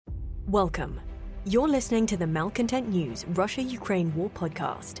Welcome. You're listening to the Malcontent News Russia-Ukraine War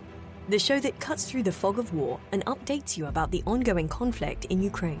podcast, the show that cuts through the fog of war and updates you about the ongoing conflict in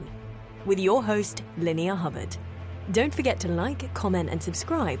Ukraine. With your host, Linnea Hubbard. Don't forget to like, comment, and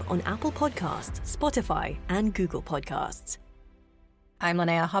subscribe on Apple Podcasts, Spotify, and Google Podcasts. I'm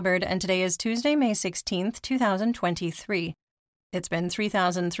Linnea Hubbard, and today is Tuesday, May 16th, 2023. It's been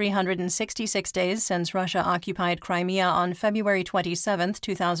 3,366 days since Russia occupied Crimea on February 27,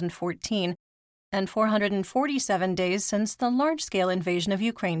 2014, and 447 days since the large-scale invasion of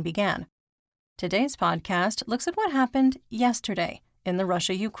Ukraine began. Today's podcast looks at what happened yesterday in the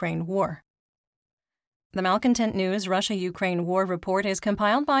Russia-Ukraine war. The Malcontent News Russia-Ukraine War Report is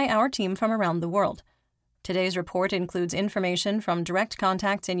compiled by our team from around the world. Today's report includes information from direct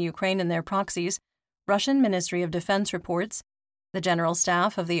contacts in Ukraine and their proxies, Russian Ministry of Defense reports, the General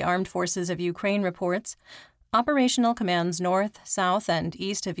Staff of the Armed Forces of Ukraine reports, operational commands north, south, and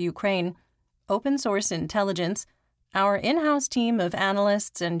east of Ukraine, open source intelligence, our in-house team of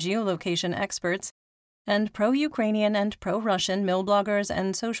analysts and geolocation experts, and pro-Ukrainian and pro-Russian mill bloggers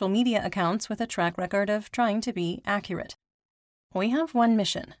and social media accounts with a track record of trying to be accurate. We have one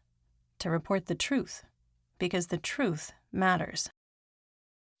mission: to report the truth, because the truth matters.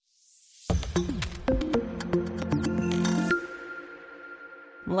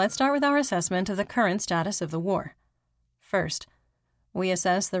 Let's start with our assessment of the current status of the war. First, we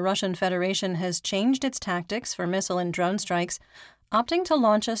assess the Russian Federation has changed its tactics for missile and drone strikes, opting to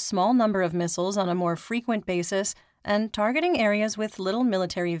launch a small number of missiles on a more frequent basis and targeting areas with little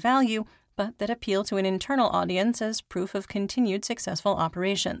military value, but that appeal to an internal audience as proof of continued successful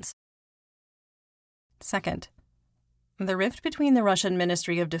operations. Second, the rift between the Russian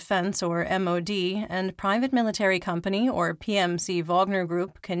Ministry of Defense, or MOD, and private military company, or PMC Wagner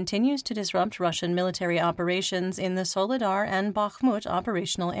Group, continues to disrupt Russian military operations in the Soledar and Bakhmut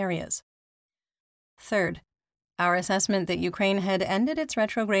operational areas. Third, our assessment that Ukraine had ended its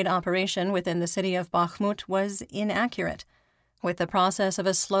retrograde operation within the city of Bakhmut was inaccurate, with the process of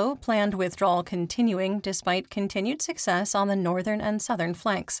a slow, planned withdrawal continuing despite continued success on the northern and southern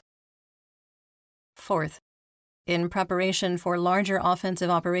flanks. Fourth, in preparation for larger offensive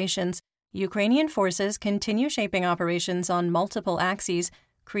operations, Ukrainian forces continue shaping operations on multiple axes,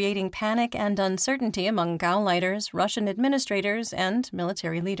 creating panic and uncertainty among Gauleiters, Russian administrators, and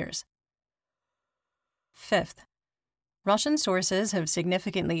military leaders. Fifth, Russian sources have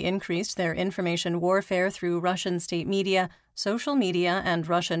significantly increased their information warfare through Russian state media, social media, and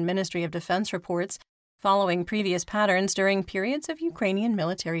Russian Ministry of Defense reports, following previous patterns during periods of Ukrainian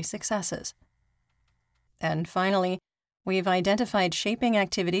military successes. And finally, we've identified shaping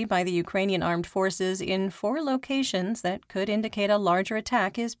activity by the Ukrainian armed forces in 4 locations that could indicate a larger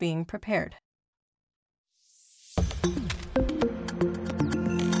attack is being prepared.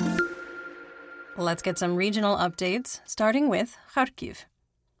 Let's get some regional updates, starting with Kharkiv.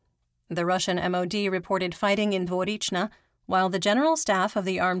 The Russian MOD reported fighting in Dvorichna, while the General Staff of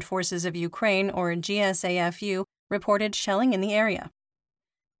the Armed Forces of Ukraine, or GSAFU, reported shelling in the area.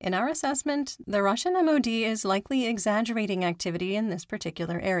 In our assessment, the Russian MOD is likely exaggerating activity in this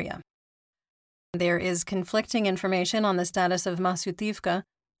particular area. There is conflicting information on the status of Masyutivka,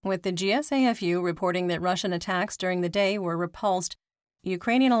 with the GSAFU reporting that Russian attacks during the day were repulsed,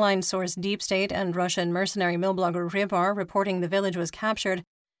 Ukrainian-aligned source Deep State and Russian mercenary mill blogger Rybar reporting the village was captured,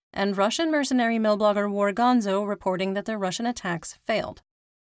 and Russian mercenary mill blogger Wargonzo reporting that the Russian attacks failed.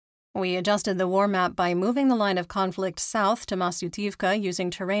 We adjusted the war map by moving the line of conflict south to Masyutivka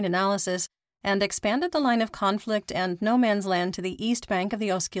using terrain analysis and expanded the line of conflict and no man's land to the east bank of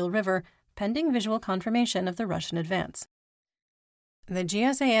the Oskil River, pending visual confirmation of the Russian advance. The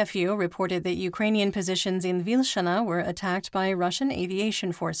GSAFU reported that Ukrainian positions in Vilshana were attacked by Russian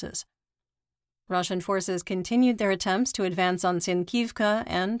aviation forces. Russian forces continued their attempts to advance on Sinkivka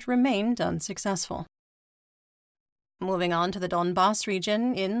and remained unsuccessful. Moving on to the Donbas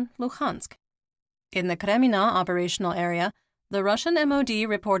region in Luhansk. In the Kremina operational area, the Russian MOD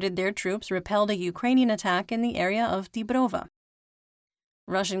reported their troops repelled a Ukrainian attack in the area of Dibrova.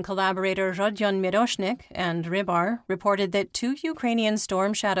 Russian collaborator Rodion Miroshnik and Rybar reported that 2 Ukrainian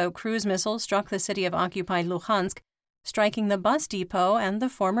Storm Shadow cruise missiles struck the city of occupied Luhansk, striking the bus depot and the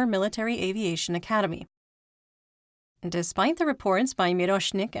former military aviation academy. Despite the reports by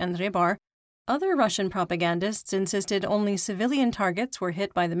Miroshnik and Rybar, other Russian propagandists insisted only civilian targets were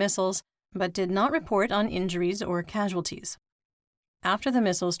hit by the missiles, but did not report on injuries or casualties. After the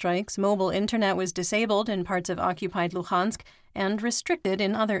missile strikes, mobile internet was disabled in parts of occupied Luhansk and restricted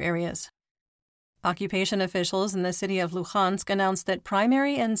in other areas. Occupation officials in the city of Luhansk announced that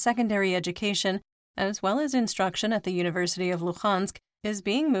primary and secondary education, as well as instruction at the University of Luhansk, is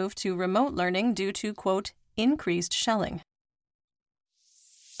being moved to remote learning due to, quote, increased shelling.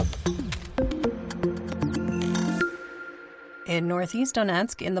 In northeast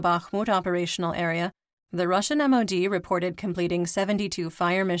Donetsk, in the Bakhmut operational area, the Russian MOD reported completing 72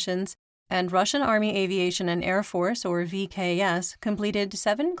 fire missions, and Russian Army Aviation and Air Force, or VKS, completed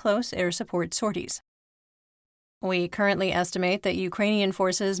 7 close air support sorties. We currently estimate that Ukrainian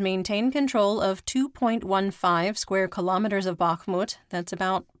forces maintain control of 2.15 square kilometers of Bakhmut, that's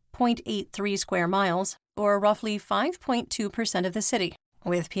about 0.83 square miles, or roughly 5.2% of the city,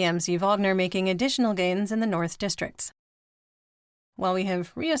 with PMC Wagner making additional gains in the north districts. While we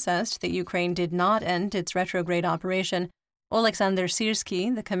have reassessed that Ukraine did not end its retrograde operation, Oleksandr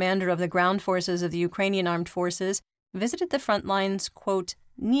Syrsky, the commander of the ground forces of the Ukrainian armed forces, visited the front lines, quote,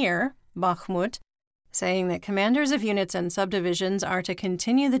 near Bakhmut, saying that commanders of units and subdivisions are to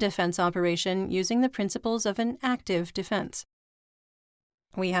continue the defense operation using the principles of an active defense.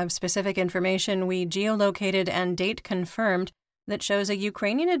 We have specific information we geolocated and date confirmed that shows a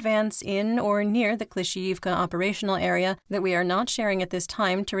Ukrainian advance in or near the Klishchiivka operational area that we are not sharing at this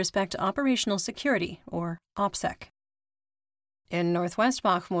time to respect operational security, or OPSEC. In northwest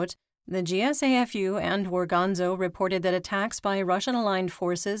Bakhmut, the GSAFU and Warganzo reported that attacks by Russian-aligned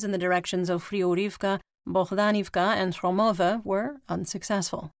forces in the directions of Friorivka, Bohdanivka, and Hromova were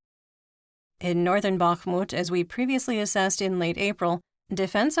unsuccessful. In northern Bakhmut, as we previously assessed in late April,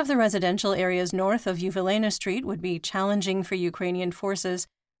 defense of the residential areas north of Yuvelena Street would be challenging for Ukrainian forces,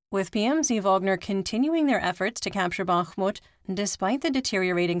 with PMC Wagner continuing their efforts to capture Bakhmut despite the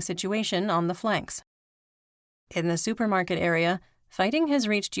deteriorating situation on the flanks. In the supermarket area, fighting has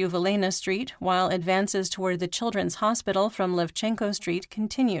reached Yuvelena Street while advances toward the Children's Hospital from Levchenko Street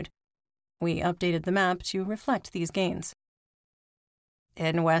continued. We updated the map to reflect these gains.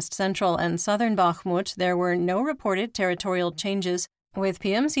 In west central and southern Bakhmut, there were no reported territorial changes, with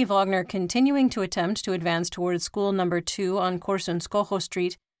PMC Wagner continuing to attempt to advance towards School No. 2 on Korsunskoho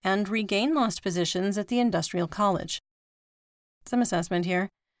Street and regain lost positions at the Industrial College. Some assessment here.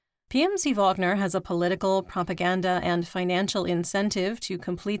 PMC Wagner has a political, propaganda, and financial incentive to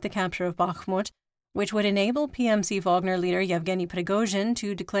complete the capture of Bakhmut, which would enable PMC Wagner leader Yevgeny Prigozhin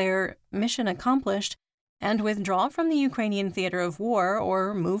to declare mission accomplished and withdraw from the Ukrainian theater of war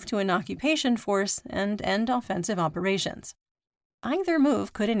or move to an occupation force and end offensive operations. Either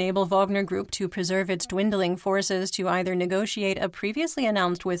move could enable Wagner Group to preserve its dwindling forces to either negotiate a previously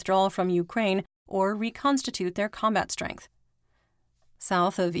announced withdrawal from Ukraine or reconstitute their combat strength.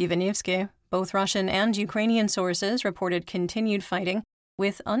 South of Ivanivske, both Russian and Ukrainian sources reported continued fighting,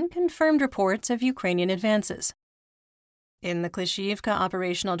 with unconfirmed reports of Ukrainian advances. In the Klishchiivka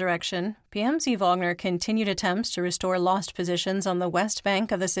operational direction, PMC Wagner continued attempts to restore lost positions on the west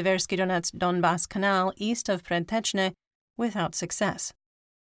bank of the Seversky Donets-Donbass Canal east of Predtechne without success.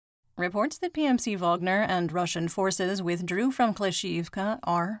 Reports that PMC Wagner and Russian forces withdrew from Klishchiivka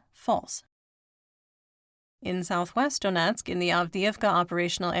are false. In southwest Donetsk, in the Avdiivka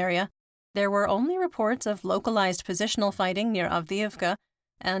operational area, there were only reports of localized positional fighting near Avdiivka,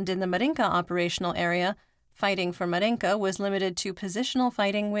 and in the Marinka operational area, fighting for Marinka was limited to positional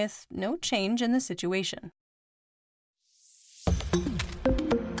fighting with no change in the situation.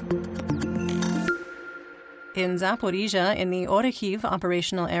 In Zaporizhzhia, in the Orekhiv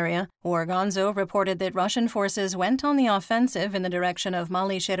operational area, Warganzo reported that Russian forces went on the offensive in the direction of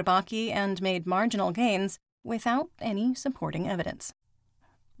Mali Sherbaki and made marginal gains without any supporting evidence.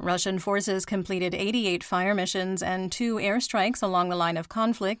 Russian forces completed 88 fire missions and 2 airstrikes along the line of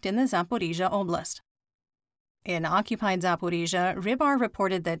conflict in the Zaporizhzhia Oblast. In occupied Zaporizhzhia, Rybar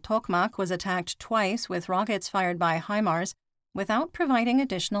reported that Tokmak was attacked twice with rockets fired by HIMARS without providing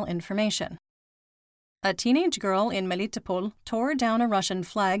additional information. A teenage girl in Melitopol tore down a Russian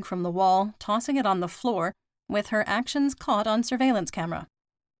flag from the wall, tossing it on the floor, with her actions caught on surveillance camera.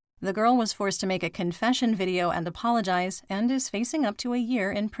 The girl was forced to make a confession video and apologize, and is facing up to a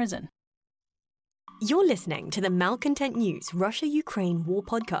year in prison. You're listening to the Malcontent News Russia-Ukraine War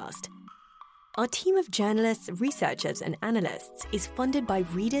Podcast. Our team of journalists, researchers, and analysts is funded by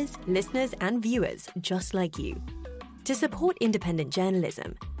readers, listeners, and viewers just like you. To support independent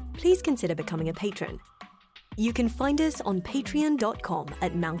journalism, please consider becoming a patron. You can find us on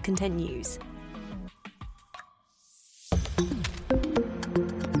patreon.com/Malcontent News.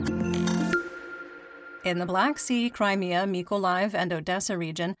 In the Black Sea, Crimea, Mykolaiv, and Odessa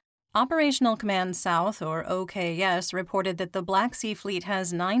region, Operational Command South, or OKS, reported that the Black Sea Fleet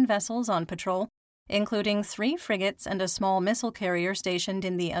has 9 vessels on patrol, including 3 frigates and a small missile carrier stationed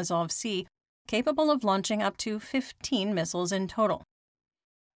in the Azov Sea, capable of launching up to 15 missiles in total.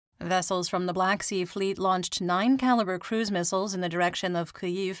 Vessels from the Black Sea Fleet launched 9 Caliber cruise missiles in the direction of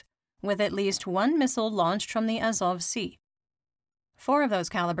Kyiv, with at least 1 missile launched from the Azov Sea. 4 of those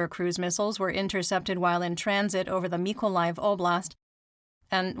Caliber cruise missiles were intercepted while in transit over the Mykolaiv Oblast,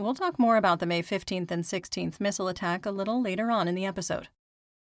 and we'll talk more about the May 15th and 16th missile attack a little later on in the episode.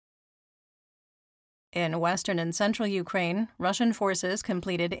 In western and central Ukraine, Russian forces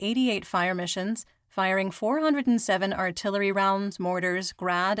completed 88 fire missions, firing 407 artillery rounds, mortars,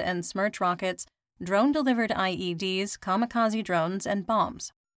 Grad and Smerch rockets, drone-delivered IEDs, kamikaze drones, and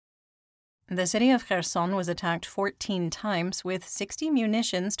bombs. The city of Kherson was attacked 14 times, with 60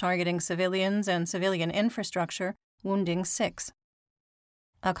 munitions targeting civilians and civilian infrastructure, wounding 6.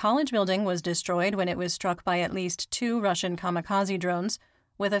 A college building was destroyed when it was struck by at least 2 Russian kamikaze drones,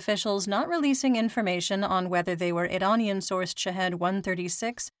 with officials not releasing information on whether they were Iranian-sourced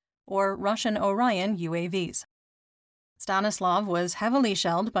Shahed-136 or Russian Orion UAVs. Stanislav was heavily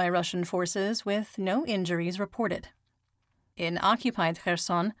shelled by Russian forces, with no injuries reported. In occupied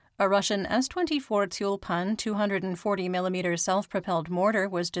Kherson, a Russian S-24 Tyulpan 240mm self-propelled mortar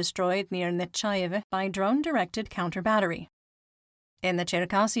was destroyed near Nechayev by drone-directed counter-battery. In the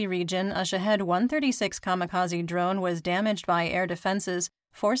Cherkasy region, a Shahed-136 kamikaze drone was damaged by air defenses,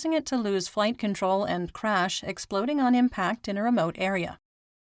 forcing it to lose flight control and crash, exploding on impact in a remote area.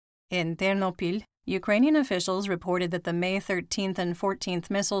 In Ternopil, Ukrainian officials reported that the May 13th and 14th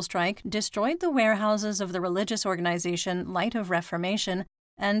missile strike destroyed the warehouses of the religious organization Light of Reformation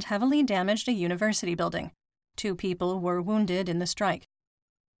and heavily damaged a university building. 2 people were wounded in the strike.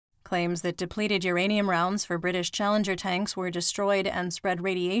 Claims that depleted uranium rounds for British Challenger tanks were destroyed and spread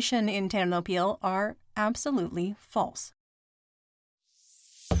radiation in Ternopil are absolutely false.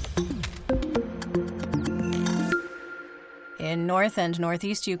 In north and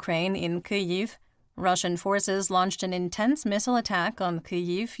northeast Ukraine, in Kyiv, Russian forces launched an intense missile attack on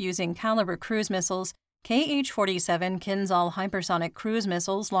Kyiv using Caliber cruise missiles, Kh-47 Kinzhal hypersonic cruise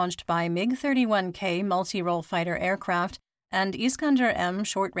missiles launched by MiG-31K multi-role fighter aircraft, and Iskander-M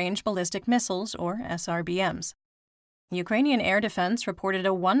short-range ballistic missiles, or SRBMs. Ukrainian Air Defense reported a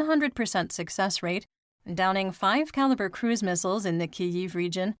 100% success rate, downing 5 Caliber cruise missiles in the Kyiv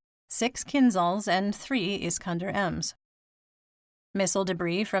region, 6 Kinzhals, and 3 Iskander-Ms. Missile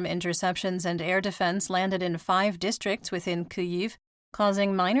debris from interceptions and air defense landed in 5 districts within Kyiv,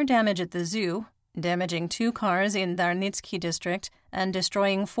 causing minor damage at the zoo, damaging 2 cars in Darnitsky district, and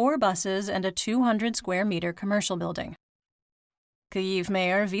destroying 4 buses and a 200-square-meter commercial building. Kyiv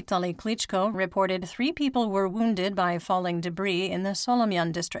Mayor Vitaly Klitschko reported 3 people were wounded by falling debris in the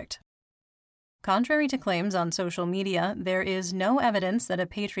Solomyan district. Contrary to claims on social media, there is no evidence that a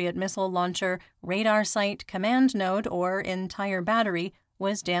Patriot missile launcher, radar site, command node, or entire battery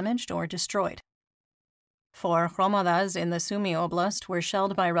was damaged or destroyed. 4 Hromadas in the Sumy Oblast were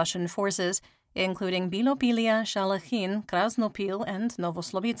shelled by Russian forces, including Bilopilia, Shalakhin, Krasnopil, and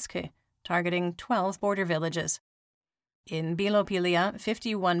Novoslobidsk, targeting 12 border villages. In Bilopilia,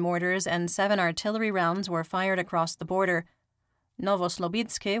 51 mortars and 7 artillery rounds were fired across the border.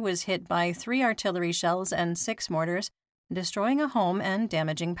 Novoslobidsk was hit by 3 artillery shells and 6 mortars, destroying a home and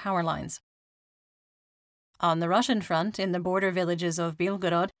damaging power lines. On the Russian front, in the border villages of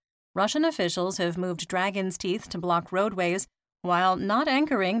Belgorod, Russian officials have moved dragon's teeth to block roadways while not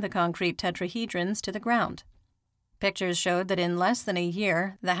anchoring the concrete tetrahedrons to the ground. Pictures showed that in less than a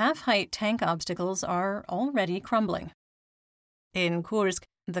year, the half-height tank obstacles are already crumbling. In Kursk,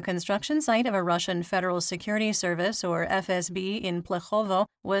 the construction site of a Russian Federal Security Service, or FSB, in Plekhovo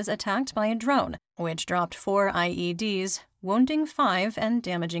was attacked by a drone, which dropped 4 IEDs, wounding 5 and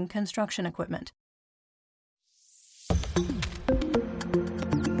damaging construction equipment.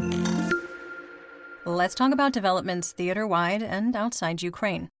 Let's talk about developments theater-wide and outside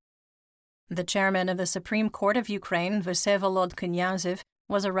Ukraine. The chairman of the Supreme Court of Ukraine, Vsevolod Knyazev,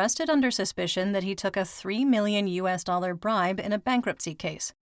 was arrested under suspicion that he took a $3 million bribe in a bankruptcy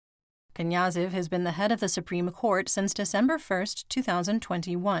case. Knyazev has been the head of the Supreme Court since December 1,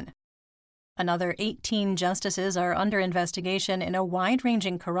 2021. Another 18 justices are under investigation in a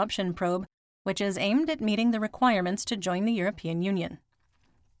wide-ranging corruption probe, which is aimed at meeting the requirements to join the European Union.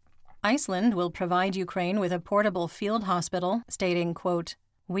 Iceland will provide Ukraine with a portable field hospital, stating, quote,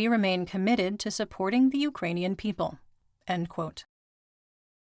 "We remain committed to supporting the Ukrainian people," end quote.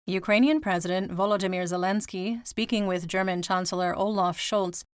 Ukrainian President Volodymyr Zelensky, speaking with German Chancellor Olaf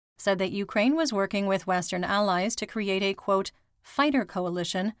Scholz, said that Ukraine was working with Western allies to create a, quote, fighter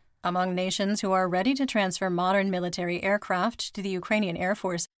coalition among nations who are ready to transfer modern military aircraft to the Ukrainian Air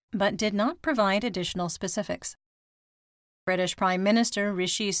Force, but did not provide additional specifics. British Prime Minister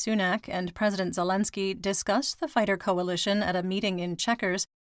Rishi Sunak and President Zelensky discussed the fighter coalition at a meeting in Chequers,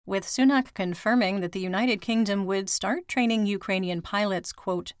 with Sunak confirming that the United Kingdom would start training Ukrainian pilots,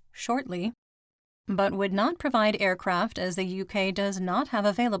 quote, shortly, but would not provide aircraft as the UK does not have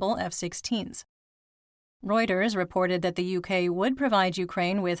available F-16s. Reuters reported that the UK would provide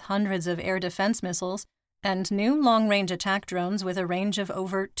Ukraine with hundreds of air defense missiles and new long-range attack drones with a range of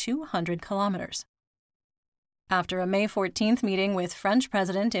over 200 kilometers. After a May 14th meeting with French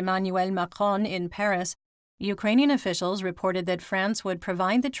President Emmanuel Macron in Paris, Ukrainian officials reported that France would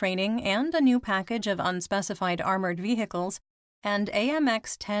provide the training and a new package of unspecified armored vehicles and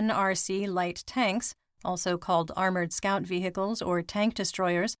AMX-10RC light tanks, also called armored scout vehicles or tank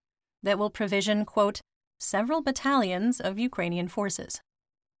destroyers, that will provision, quote, several battalions of Ukrainian forces.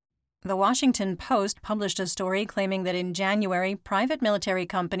 The Washington Post published a story claiming that in January, private military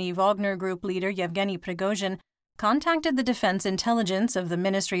company Wagner Group leader Yevgeny Prigozhin contacted the Defense Intelligence of the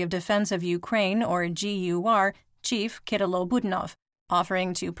Ministry of Defense of Ukraine, or GUR, Chief Kyrylo Budanov,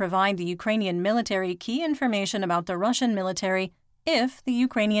 offering to provide the Ukrainian military key information about the Russian military if the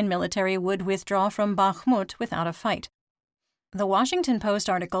Ukrainian military would withdraw from Bakhmut without a fight. The Washington Post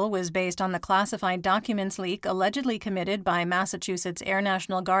article was based on the classified documents leak allegedly committed by Massachusetts Air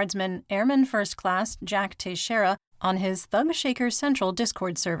National Guardsman Airman First Class Jack Teixeira on his Thug Shaker Central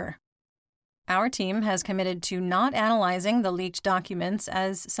Discord server. Our team has committed to not analyzing the leaked documents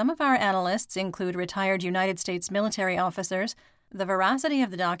as some of our analysts include retired United States military officers, the veracity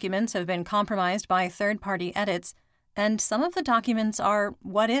of the documents have been compromised by third-party edits, and some of the documents are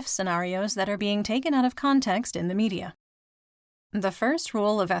what-if scenarios that are being taken out of context in the media. The first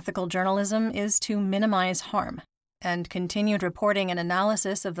rule of ethical journalism is to minimize harm, and continued reporting and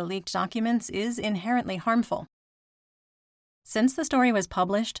analysis of the leaked documents is inherently harmful. Since the story was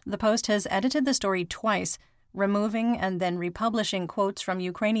published, the Post has edited the story twice, removing and then republishing quotes from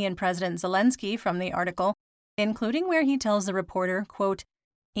Ukrainian President Zelensky from the article, including where he tells the reporter, quote,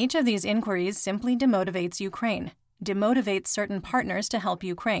 each of these inquiries simply demotivates Ukraine, demotivates certain partners to help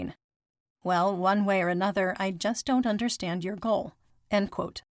Ukraine. Well, one way or another, I just don't understand your goal. End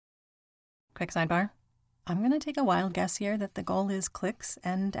quote. Quick sidebar. I'm going to take a wild guess here that the goal is clicks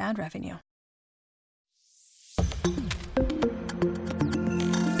and ad revenue.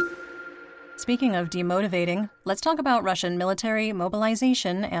 Speaking of demotivating, let's talk about Russian military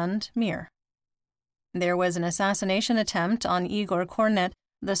mobilization and Mir. There was an assassination attempt on Igor Kornet,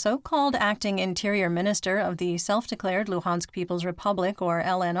 the so-called acting interior minister of the self-declared Luhansk People's Republic, or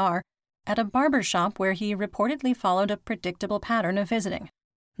LNR, at a barber shop where he reportedly followed a predictable pattern of visiting.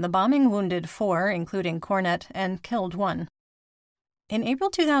 The bombing wounded 4, including Kornet, and killed 1. In April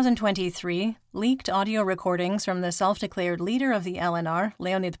 2023, leaked audio recordings from the self-declared leader of the LNR,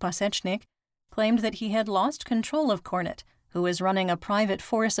 Leonid Pasechnik, claimed that he had lost control of Kornet, who was running a private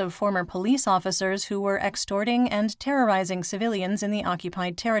force of former police officers who were extorting and terrorizing civilians in the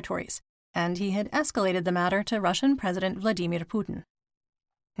occupied territories, and he had escalated the matter to Russian President Vladimir Putin.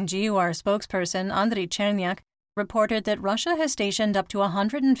 GUR spokesperson Andriy Chernyak reported that Russia has stationed up to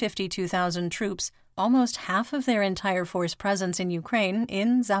 152,000 troops, almost half of their entire force presence in Ukraine,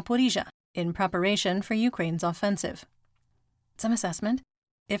 in Zaporizhzhia, in preparation for Ukraine's offensive. Some assessment.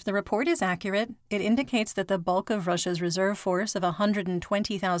 If the report is accurate, it indicates that the bulk of Russia's reserve force of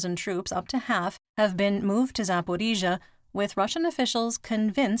 120,000 troops, up to half, have been moved to Zaporizhzhia, with Russian officials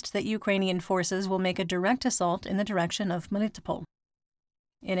convinced that Ukrainian forces will make a direct assault in the direction of Melitopol.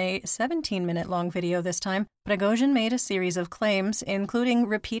 In a 17-minute-long video this time, Prigozhin made a series of claims, including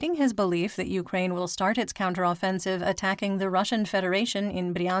repeating his belief that Ukraine will start its counteroffensive attacking the Russian Federation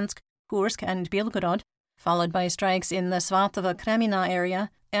in Bryansk, Kursk, and Belgorod, followed by strikes in the Svatovo-Kremina area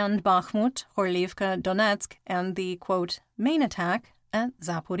and Bakhmut, Horlivka, Donetsk, and the, quote, main attack at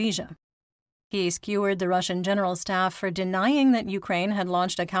Zaporizhzhia. He skewered the Russian general staff for denying that Ukraine had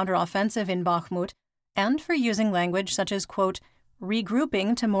launched a counteroffensive in Bakhmut and for using language such as, quote,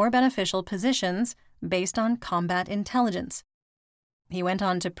 regrouping to more beneficial positions based on combat intelligence. He went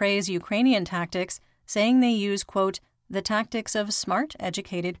on to praise Ukrainian tactics, saying they use, quote, the tactics of smart,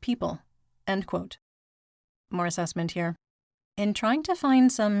 educated people, end quote. More assessment here. In trying to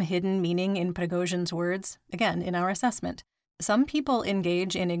find some hidden meaning in Prigozhin's words, again, in our assessment, some people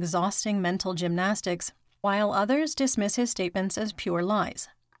engage in exhausting mental gymnastics, while others dismiss his statements as pure lies.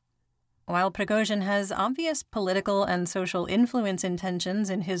 While Prigozhin has obvious political and social influence intentions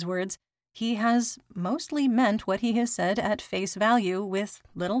in his words, he has mostly meant what he has said at face value with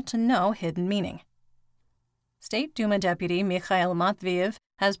little to no hidden meaning. State Duma Deputy Mikhail Matviev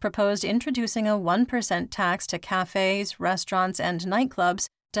has proposed introducing a 1% tax to cafes, restaurants, and nightclubs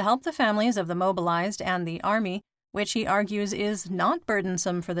to help the families of the mobilized and the army, which he argues is not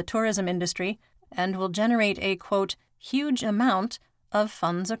burdensome for the tourism industry and will generate a, quote, huge amount of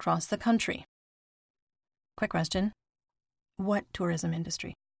funds across the country. Quick question. What tourism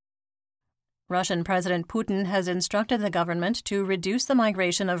industry? Russian President Putin has instructed the government to reduce the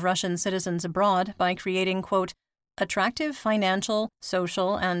migration of Russian citizens abroad by creating, quote, attractive financial,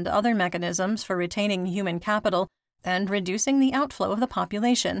 social, and other mechanisms for retaining human capital and reducing the outflow of the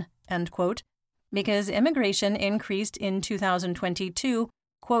population, end quote, because immigration increased in 2022,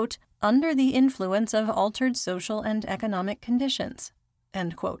 quote, under the influence of altered social and economic conditions,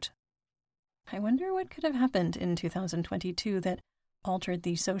 end quote. I wonder what could have happened in 2022 that altered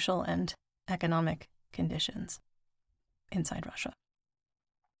the social and economic conditions inside Russia.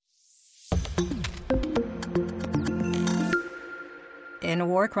 In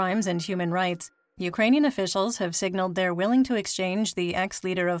war crimes and human rights, Ukrainian officials have signaled they're willing to exchange the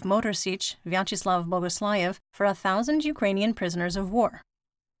ex-leader of Motor Sich, Vyacheslav Bogoslayev, for 1,000 Ukrainian prisoners of war.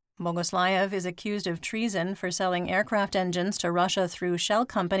 Bogoslayev is accused of treason for selling aircraft engines to Russia through shell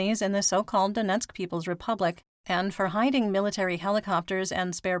companies in the so-called Donetsk People's Republic, and for hiding military helicopters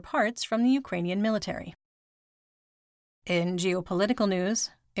and spare parts from the Ukrainian military. In geopolitical news,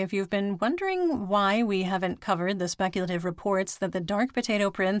 if you've been wondering why we haven't covered the speculative reports that the dark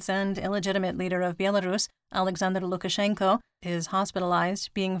potato prince and illegitimate leader of Belarus, Alexander Lukashenko, is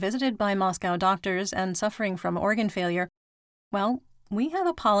hospitalized, being visited by Moscow doctors and suffering from organ failure, well, we have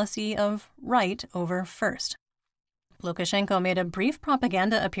a policy of right over first. Lukashenko made a brief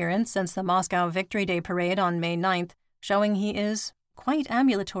propaganda appearance since the Moscow Victory Day parade on May 9th, showing he is quite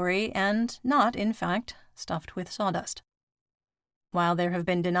ambulatory and not, in fact, stuffed with sawdust. While there have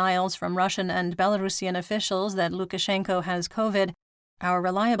been denials from Russian and Belarusian officials that Lukashenko has COVID, our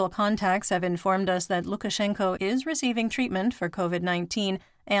reliable contacts have informed us that Lukashenko is receiving treatment for COVID-19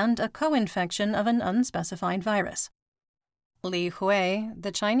 and a co-infection of an unspecified virus. Li Hui,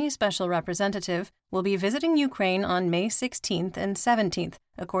 the Chinese special representative, will be visiting Ukraine on May 16th and 17th,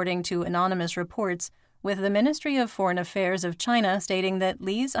 according to anonymous reports, with the Ministry of Foreign Affairs of China stating that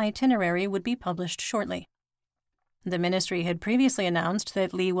Li's itinerary would be published shortly. The ministry had previously announced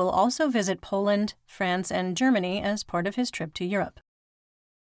that Li will also visit Poland, France, and Germany as part of his trip to Europe.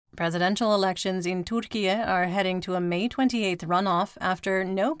 Presidential elections in Turkey are heading to a May 28th runoff after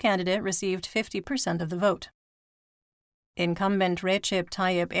no candidate received 50% of the vote. Incumbent Recep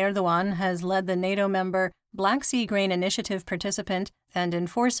Tayyip Erdogan has led the NATO member Black Sea Grain Initiative participant and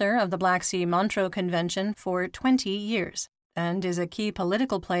enforcer of the Black Sea Montreux Convention for 20 years, and is a key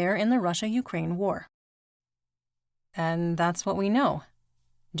political player in the Russia-Ukraine war. And that's what we know.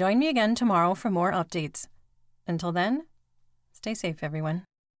 Join me again tomorrow for more updates. Until then, stay safe, everyone.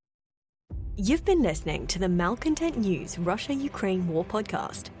 You've been listening to the Malcontent News Russia-Ukraine War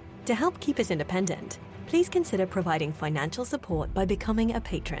podcast. To help keep us independent, please consider providing financial support by becoming a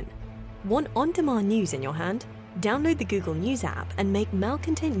patron. Want on-demand news in your hand? Download the Google News app and make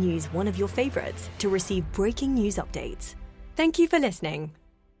Malcontent News one of your favorites to receive breaking news updates. Thank you for listening.